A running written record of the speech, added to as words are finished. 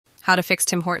How to fix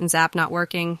Tim Hortons app not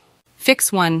working.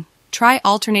 Fix 1. Try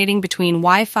alternating between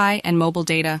Wi-Fi and mobile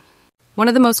data. One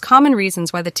of the most common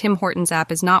reasons why the Tim Hortons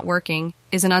app is not working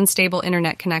is an unstable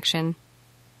internet connection.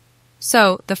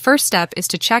 So, the first step is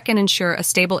to check and ensure a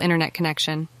stable internet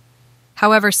connection.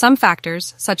 However, some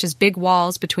factors, such as big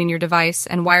walls between your device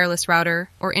and wireless router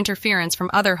or interference from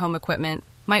other home equipment,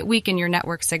 might weaken your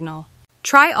network signal.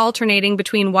 Try alternating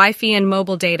between Wi-Fi and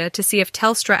mobile data to see if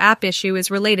Telstra app issue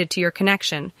is related to your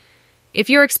connection. If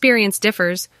your experience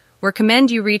differs,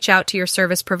 recommend you reach out to your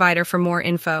service provider for more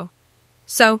info.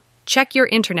 So, check your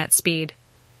internet speed.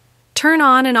 Turn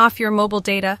on and off your mobile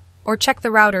data, or check the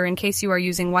router in case you are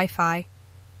using Wi-Fi.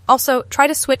 Also, try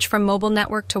to switch from mobile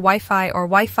network to Wi-Fi or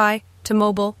Wi-Fi to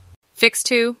mobile. Fix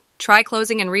 2. Try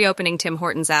closing and reopening Tim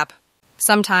Hortons app.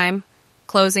 Sometime,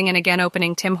 closing and again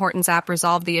opening Tim Hortons app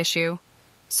resolve the issue.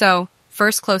 So,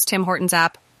 first close Tim Hortons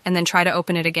app and then try to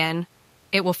open it again.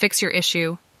 It will fix your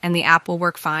issue and the app will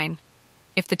work fine.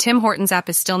 If the Tim Hortons app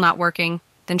is still not working,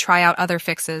 then try out other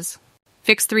fixes.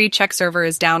 Fix 3. Check server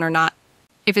is down or not.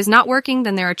 If it's not working,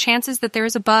 then there are chances that there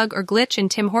is a bug or glitch in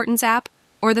Tim Hortons app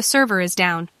or the server is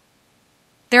down.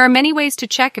 There are many ways to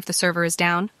check if the server is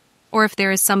down or if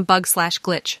there is some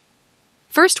bug/glitch.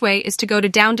 First way is to go to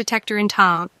Down Detector in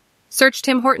Tom. Search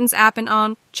Tim Hortons app and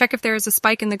on, check if there is a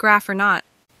spike in the graph or not.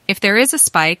 If there is a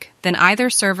spike, then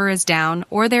either server is down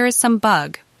or there is some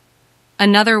bug.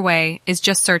 Another way is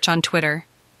just search on Twitter.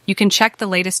 You can check the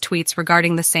latest tweets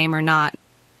regarding the same or not.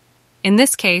 In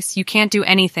this case, you can't do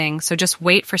anything, so just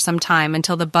wait for some time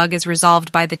until the bug is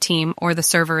resolved by the team or the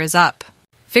server is up.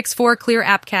 Fix 4. Clear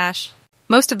app cache.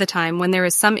 Most of the time, when there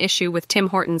is some issue with Tim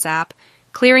Hortons app,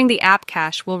 clearing the app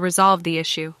cache will resolve the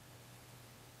issue.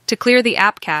 To clear the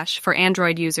app cache for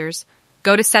Android users,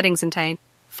 go to Settings and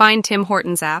find Tim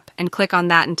Hortons app and click on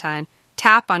that and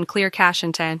tap on Clear Cache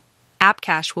and app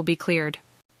cache will be cleared.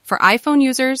 For iPhone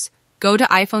users, go to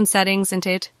iPhone Settings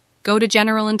and go to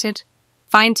General and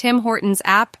find Tim Hortons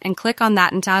app and click on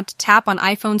that and tap on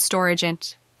iPhone Storage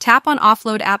and tap on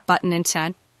Offload app button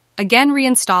and again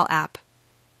reinstall app.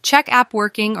 Check app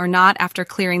working or not after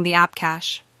clearing the app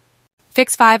cache.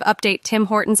 Fix 5. Update Tim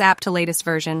Hortons app to latest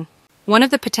version. One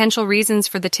of the potential reasons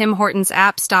for the Tim Hortons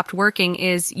app stopped working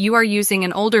is you are using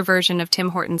an older version of Tim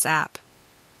Hortons app.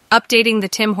 Updating the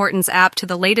Tim Hortons app to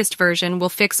the latest version will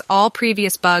fix all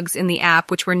previous bugs in the app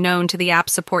which were known to the app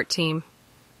support team.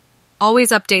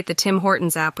 Always update the Tim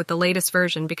Hortons app with the latest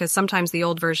version because sometimes the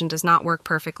old version does not work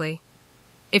perfectly.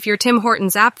 If your Tim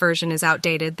Hortons app version is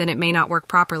outdated, then it may not work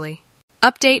properly.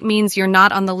 Update means you're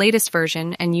not on the latest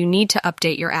version and you need to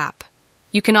update your app.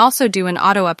 You can also do an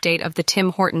auto-update of the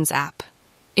Tim Hortons app.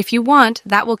 If you want,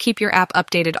 that will keep your app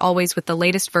updated always with the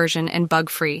latest version and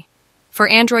bug-free. For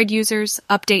Android users,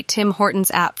 update Tim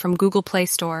Hortons app from Google Play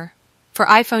Store. For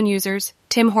iPhone users,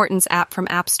 Tim Hortons app from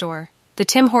App Store. The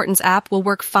Tim Hortons app will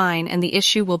work fine and the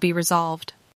issue will be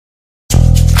resolved.